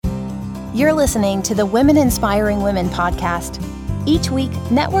You're listening to the Women Inspiring Women podcast. Each week,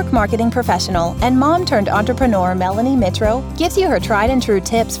 network marketing professional and mom-turned-entrepreneur Melanie Mitro gives you her tried-and-true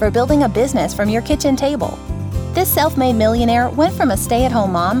tips for building a business from your kitchen table. This self-made millionaire went from a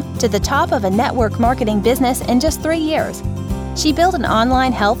stay-at-home mom to the top of a network marketing business in just 3 years. She built an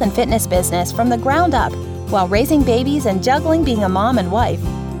online health and fitness business from the ground up while raising babies and juggling being a mom and wife.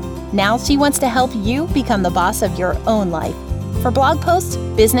 Now she wants to help you become the boss of your own life. For blog posts,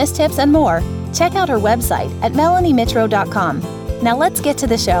 business tips, and more, check out her website at melaniemitro.com. Now let's get to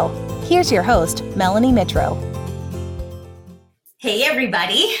the show. Here's your host, Melanie Mitro. Hey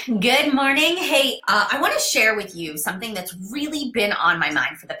everybody, good morning. Hey, I want to share with you something that's really been on my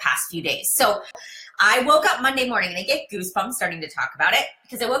mind for the past few days. So I woke up Monday morning and I get goosebumps starting to talk about it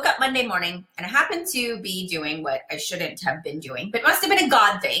because I woke up Monday morning and I happened to be doing what I shouldn't have been doing, but it must have been a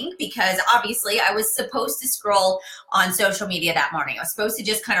God thing because obviously I was supposed to scroll on social media that morning. I was supposed to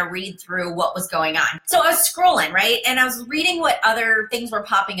just kind of read through what was going on. So I was scrolling, right? And I was reading what other things were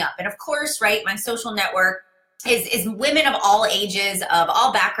popping up. And of course, right, my social network is women of all ages, of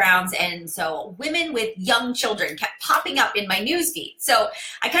all backgrounds. And so women with young children kept popping up in my newsfeed. So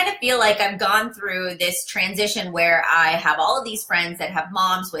I kind of feel like I've gone through this transition where I have all of these friends that have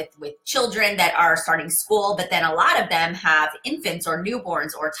moms with children that are starting school, but then a lot of them have infants or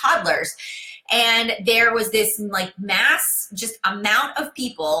newborns or toddlers. And there was this like mass just amount of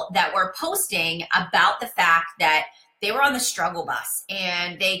people that were posting about the fact that they were on the struggle bus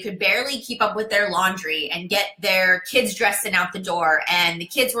and they could barely keep up with their laundry and get their kids dressed and out the door. And the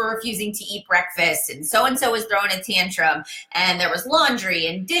kids were refusing to eat breakfast and so was throwing a tantrum and there was laundry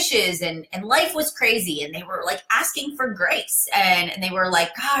and dishes and life was crazy. And they were like asking for grace and they were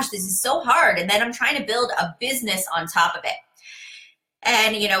like, gosh, this is so hard. And then I'm trying to build a business on top of it.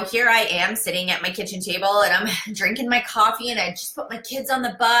 And, you know, here I am sitting at my kitchen table and I'm drinking my coffee and I just put my kids on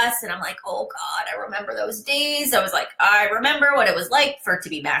the bus and I'm like, oh God, I remember those days. I was like, I remember what it was like for it to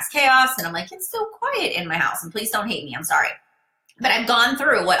be mass chaos. And I'm like, it's so quiet in my house and please don't hate me. I'm sorry. But I've gone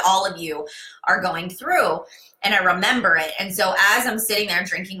through what all of you are going through and I remember it. And so as I'm sitting there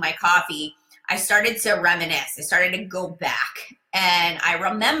drinking my coffee, I started to reminisce. I started to go back and I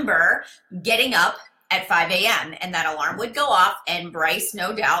remember getting up at 5 a.m. and that alarm would go off and Bryce,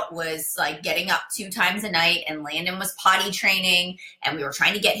 no doubt, was like getting up 2 times a night and Landon was potty training and we were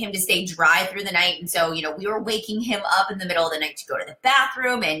trying to get him to stay dry through the night. And so, you know, we were waking him up in the middle of the night to go to the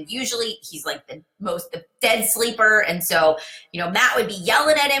bathroom and usually he's like the dead sleeper. And so, you know, Matt would be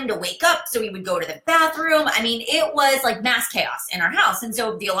yelling at him to wake up so he would go to the bathroom. I mean, it was like mass chaos in our house. And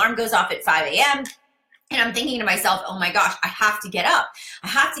so the alarm goes off at 5 a.m. And I'm thinking to myself, oh my gosh, I have to get up. I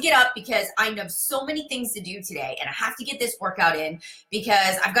have to get up because I have so many things to do today and I have to get this workout in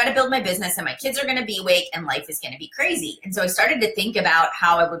because I've got to build my business and my kids are going to be awake and life is going to be crazy. And so I started to think about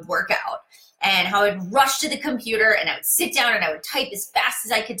how I would work out and how I would rush to the computer and I would sit down and I would type as fast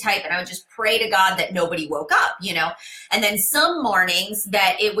as I could type and I would just pray to God that nobody woke up, you know. And then some mornings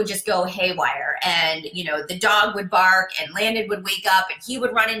that it would just go haywire and, you know, the dog would bark and Landon would wake up and he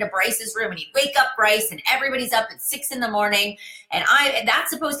would run into Bryce's room and he'd wake up Bryce and everybody's up at 6 a.m. and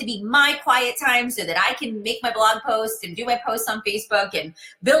that's supposed to be my quiet time so that I can make my blog posts and do my posts on Facebook and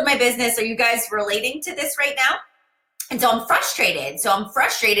build my business. Are you guys relating to this right now? And so I'm frustrated. So I'm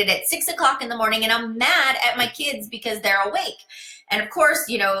frustrated at 6 o'clock in the morning and I'm mad at my kids because they're awake. And of course,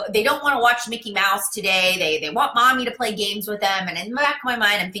 you know, they don't want to watch Mickey Mouse today. They want mommy to play games with them. And in the back of my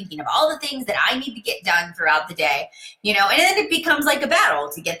mind, I'm thinking of all the things that I need to get done throughout the day, you know, and then it becomes like a battle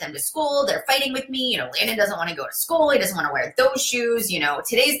to get them to school. They're fighting with me. You know, Landon doesn't want to go to school. He doesn't want to wear those shoes. You know,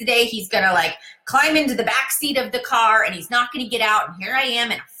 today's the day he's going to like climb into the back seat of the car and he's not going to get out. And here I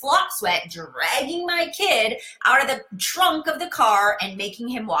am in a flop sweat, dragging my kid out of the trunk of the car and making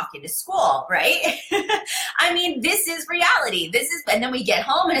him walk into school, right? I mean, this is reality. And then we get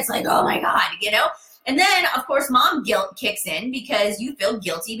home and it's like, oh my God, you know? And then, of course, mom guilt kicks in because you feel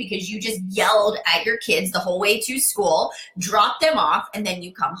guilty because you just yelled at your kids the whole way to school, dropped them off, and then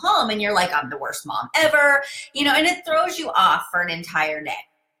you come home and you're like, I'm the worst mom ever, you know, and it throws you off for an entire day.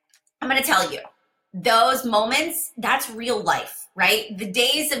 I'm going to tell you, those moments, that's real life. Right? The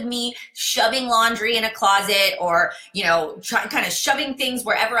days of me shoving laundry in a closet or, you know, kind of shoving things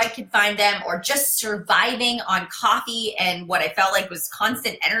wherever I could find them or just surviving on coffee and what I felt like was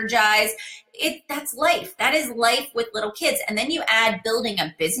constant energize. that's life. That is life with little kids. And then you add building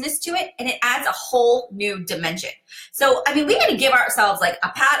a business to it, and it adds a whole new dimension. So, I mean, we got to give ourselves like a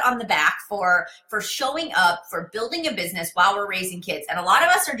pat on the back for showing up, for building a business while we're raising kids. And a lot of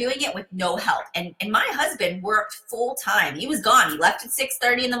us are doing it with no help. And my husband worked full time. He was gone. He left at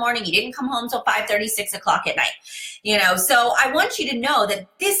 6:30 in the morning. He didn't come home till 5:30, 6 o'clock at night. So I want you to know that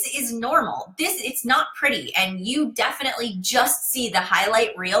this is normal. It's not pretty. And you definitely just see the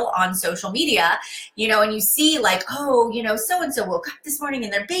highlight reel on social media, and you see like, oh, so-and-so woke up this morning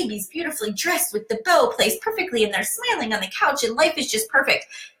and their baby's beautifully dressed with the bow placed perfectly and they're smiling on the couch and life is just perfect.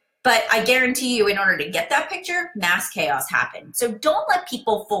 But I guarantee you, in order to get that picture, mass chaos happened. So don't let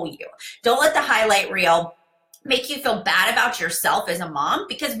people fool you. Don't let the highlight reel make you feel bad about yourself as a mom,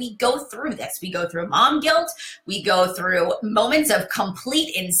 because we go through this. We go through mom guilt. We go through moments of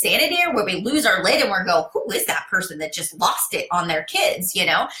complete insanity where we lose our lid and we go, who is that person that just lost it on their kids,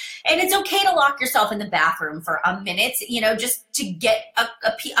 And it's okay to lock yourself in the bathroom for a minute, just to get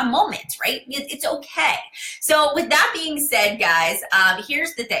a moment, right? It's okay. So with that being said, guys,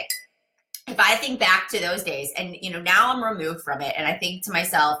 here's the thing. If I think back to those days and, now I'm removed from it and I think to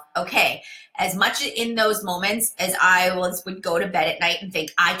myself, okay, as much in those moments as I would go to bed at night and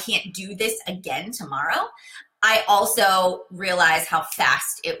think I can't do this again tomorrow, I also realized how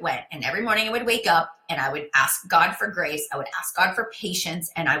fast it went. And every morning I would wake up and I would ask God for grace. I would ask God for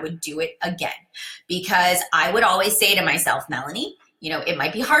patience and I would do it again, because I would always say to myself, Melanie, it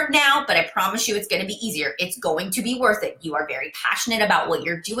might be hard now, but I promise you it's going to be easier. It's going to be worth it. You are very passionate about what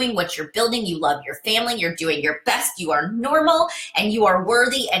you're doing, what you're building. You love your family. You're doing your best. You are normal and you are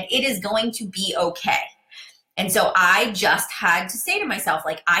worthy, and it is going to be okay. And so I just had to say to myself,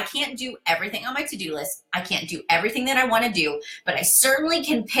 like, I can't do everything on my to-do list. I can't do everything that I want to do, but I certainly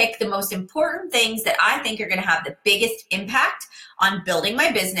can pick the most important things that I think are going to have the biggest impact on building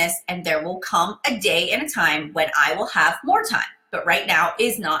my business. And there will come a day and a time when I will have more time. But right now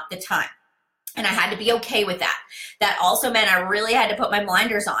is not the time. And I had to be okay with that. That also meant I really had to put my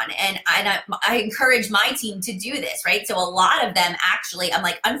blinders on. And I encourage my team to do this, right? So a lot of them actually, I'm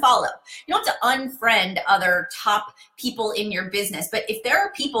like, unfollow. You don't have to unfriend other top people in your business. But if there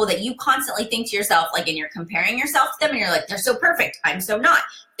are people that you constantly think to yourself, like, and you're comparing yourself to them and you're like, they're so perfect, I'm so not.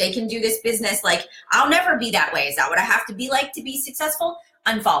 They can do this business. Like, I'll never be that way. Is that what I have to be like to be successful?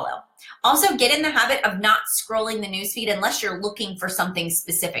 Unfollow. Also, get in the habit of not scrolling the newsfeed unless you're looking for something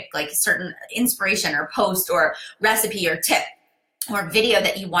specific, like a certain inspiration or post or recipe or tip or video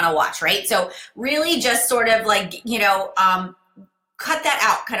that you want to watch, right? So really just sort of like, cut that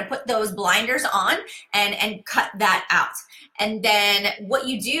out, kind of put those blinders on and cut that out. And then what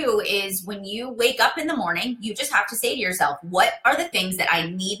you do is when you wake up in the morning, you just have to say to yourself, what are the things that I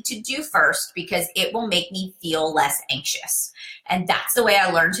need to do first, because it will make me feel less anxious. And that's the way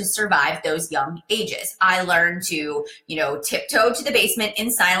I learned to survive those young ages. I learned to, tiptoe to the basement in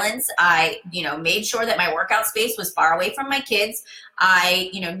silence. I, made sure that my workout space was far away from my kids. I,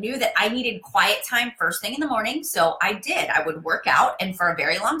 knew that I needed quiet time first thing in the morning. So I did. I would work out, and for a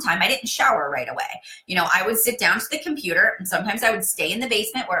very long time, I didn't shower right away. I would sit down to the computer, and sometimes I would stay in the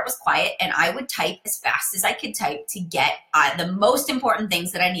basement where it was quiet, and I would type as fast as I could type to get the most important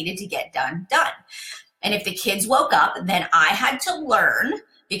things that I needed to get done. And if the kids woke up, then I had to learn,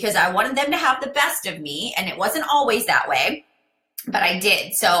 because I wanted them to have the best of me, and it wasn't always that way. But I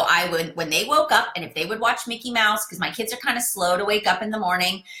did. So I would, when they woke up, and if they would watch Mickey Mouse, because my kids are kind of slow to wake up in the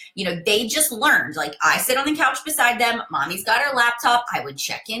morning, they just learned. Like, I sit on the couch beside them. Mommy's got her laptop. I would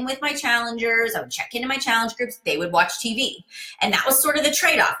check in with my challengers. I would check into my challenge groups. They would watch TV. And that was sort of the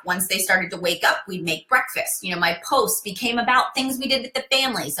trade-off. Once they started to wake up, we'd make breakfast. My posts became about things we did with the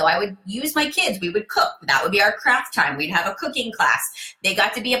family. So I would use my kids. We would cook. That would be our craft time. We'd have a cooking class. They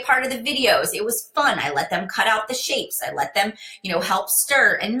got to be a part of the videos. It was fun. I let them cut out the shapes. I let them, help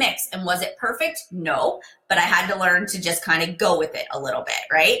stir and mix. And was it perfect? No, but I had to learn to just kind of go with it a little bit,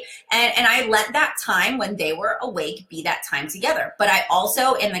 right? And I let that time when they were awake be that time together. But I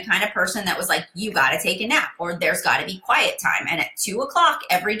also am the kind of person that was like, you got to take a nap, or there's got to be quiet time. And at 2:00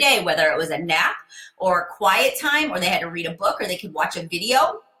 every day, whether it was a nap or quiet time, or they had to read a book, or they could watch a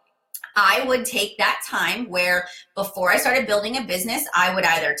video, I would take that time where before I started building a business, I would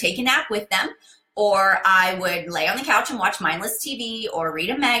either take a nap with them, or I would lay on the couch and watch mindless TV or read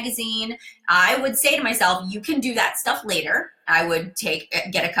a magazine. I would say to myself, you can do that stuff later. I would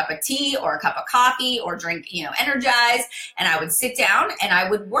get a cup of tea or a cup of coffee or drink, Energize, and I would sit down and I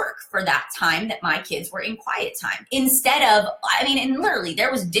would work for that time that my kids were in quiet time. Instead of, and literally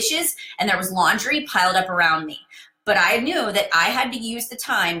there was dishes and there was laundry piled up around me. But I knew that I had to use the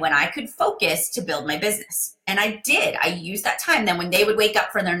time when I could focus to build my business. And I did. I used that time. Then when they would wake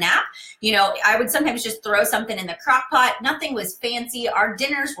up for their nap, I would sometimes just throw something in the crock pot. Nothing was fancy. Our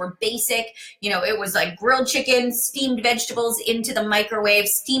dinners were basic. It was like grilled chicken, steamed vegetables into the microwave,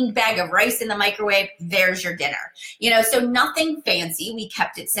 steamed bag of rice in the microwave. There's your dinner. So nothing fancy. We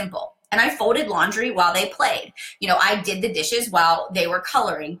kept it simple. And I folded laundry while they played. I did the dishes while they were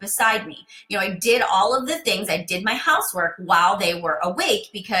coloring beside me. I did all of the things. I did my housework while they were awake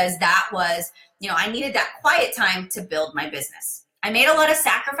because that was, I needed that quiet time to build my business. I made a lot of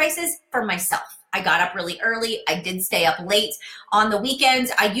sacrifices for myself. I got up really early. I did stay up late. On the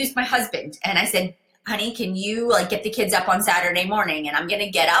weekends, I used my husband and I said, honey, can you get the kids up on Saturday morning? And I'm going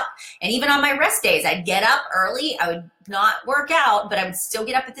to get up. And even on my rest days, I'd get up early. I would not work out, but I would still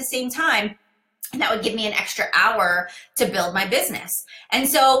get up at the same time. And that would give me an extra hour to build my business. And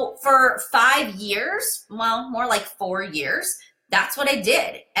so for 5 years, well, more like 4 years, that's what I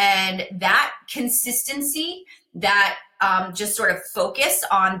did. And that consistency, that just sort of focus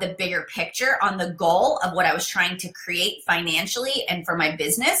on the bigger picture, on the goal of what I was trying to create financially and for my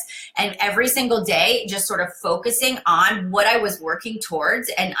business. And every single day, just sort of focusing on what I was working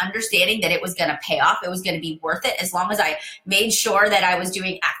towards and understanding that it was going to pay off. It was going to be worth it as long as I made sure that I was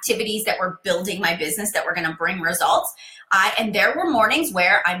doing activities that were building my business, that were going to bring results. And there were mornings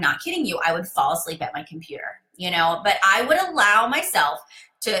where, I'm not kidding you, I would fall asleep at my computer, but I would allow myself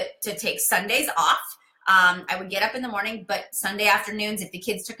to take Sundays off. I would get up in the morning, but Sunday afternoons, if the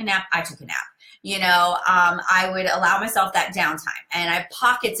kids took a nap, I took a nap. I would allow myself that downtime, and I have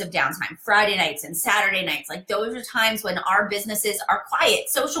pockets of downtime, Friday nights and Saturday nights. Like those are times when our businesses are quiet.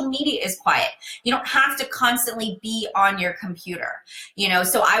 Social media is quiet. You don't have to constantly be on your computer,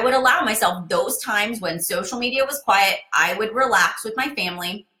 so I would allow myself those times when social media was quiet. I would relax with my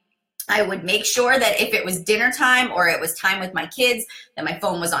family. I would make sure that if it was dinner time or it was time with my kids, that my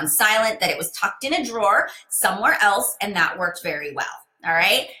phone was on silent, that it was tucked in a drawer somewhere else, and that worked very well. All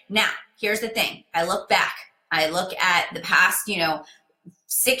right. Now, here's the thing. I look back. I look at the past,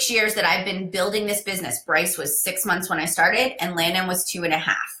 6 years that I've been building this business. Bryce was 6 months when I started, and Landon was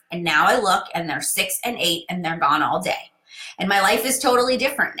 2.5. And now I look, and they're 6 and 8, and they're gone all day. And my life is totally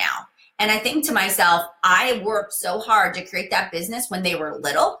different now. And I think to myself, I worked so hard to create that business when they were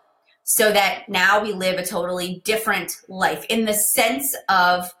little, so that now we live a totally different life in the sense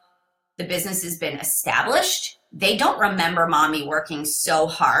of the business has been established. They don't remember mommy working so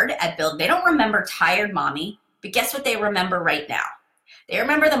hard at build. They don't remember tired mommy, but guess what they remember right now? They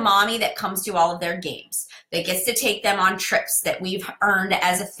remember the mommy that comes to all of their games, that gets to take them on trips that we've earned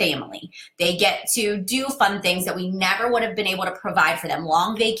as a family. They get to do fun things that we never would have been able to provide for them,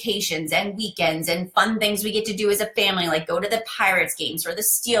 long vacations and weekends and fun things we get to do as a family, like go to the Pirates games or the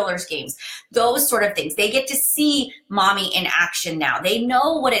Steelers games, those sort of things. They get to see mommy in action now. They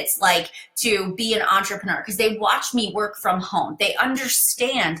know what it's like to be an entrepreneur because they watch me work from home. They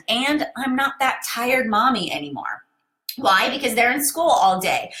understand, and I'm not that tired mommy anymore. Why? Because they're in school all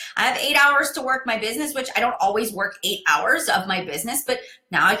day. I have 8 hours to work my business, which I don't always work 8 hours of my business, but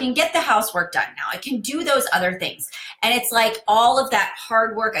now I can get the housework done. Now I can do those other things. And it's like all of that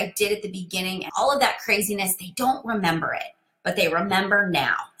hard work I did at the beginning and all of that craziness, they don't remember it, but they remember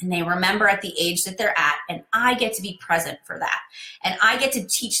now, and they remember at the age that they're at. And I get to be present for that. And I get to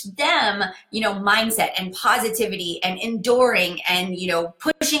teach them, mindset and positivity and enduring and,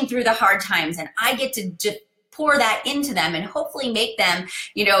 pushing through the hard times. And I get to just pour that into them and hopefully make them,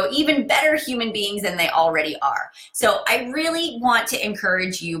 even better human beings than they already are. So I really want to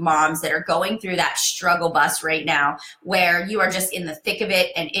encourage you moms that are going through that struggle bus right now, where you are just in the thick of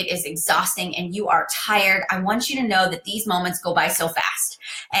it and it is exhausting and you are tired. I want you to know that these moments go by so fast.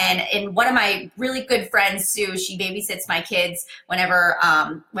 And one of my really good friends, Sue, she babysits my kids whenever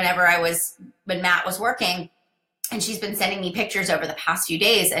when Matt was working. And she's been sending me pictures over the past few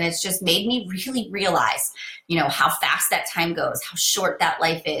days, and it's just made me really realize, how fast that time goes, how short that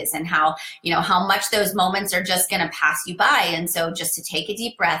life is, and how much those moments are just going to pass you by. And so just to take a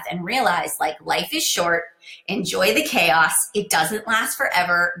deep breath and realize, life is short. Enjoy the chaos. It doesn't last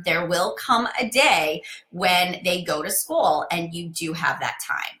forever. There will come a day when they go to school and you do have that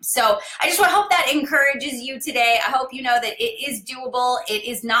time. So I just want to hope that encourages you today. I hope you know that it is doable. It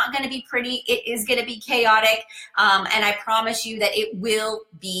is not going to be pretty. It is going to be chaotic. And I promise you that it will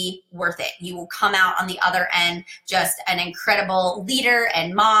be worth it. You will come out on the other end just an incredible leader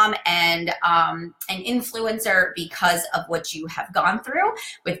and mom and an influencer because of what you have gone through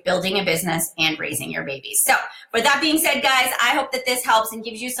with building a business and raising your babies. So with that being said, guys, I hope that this helps and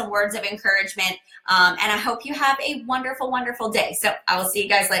gives you some words of encouragement. And I hope you have a wonderful, wonderful day. So I will see you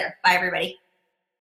guys later. Bye, everybody.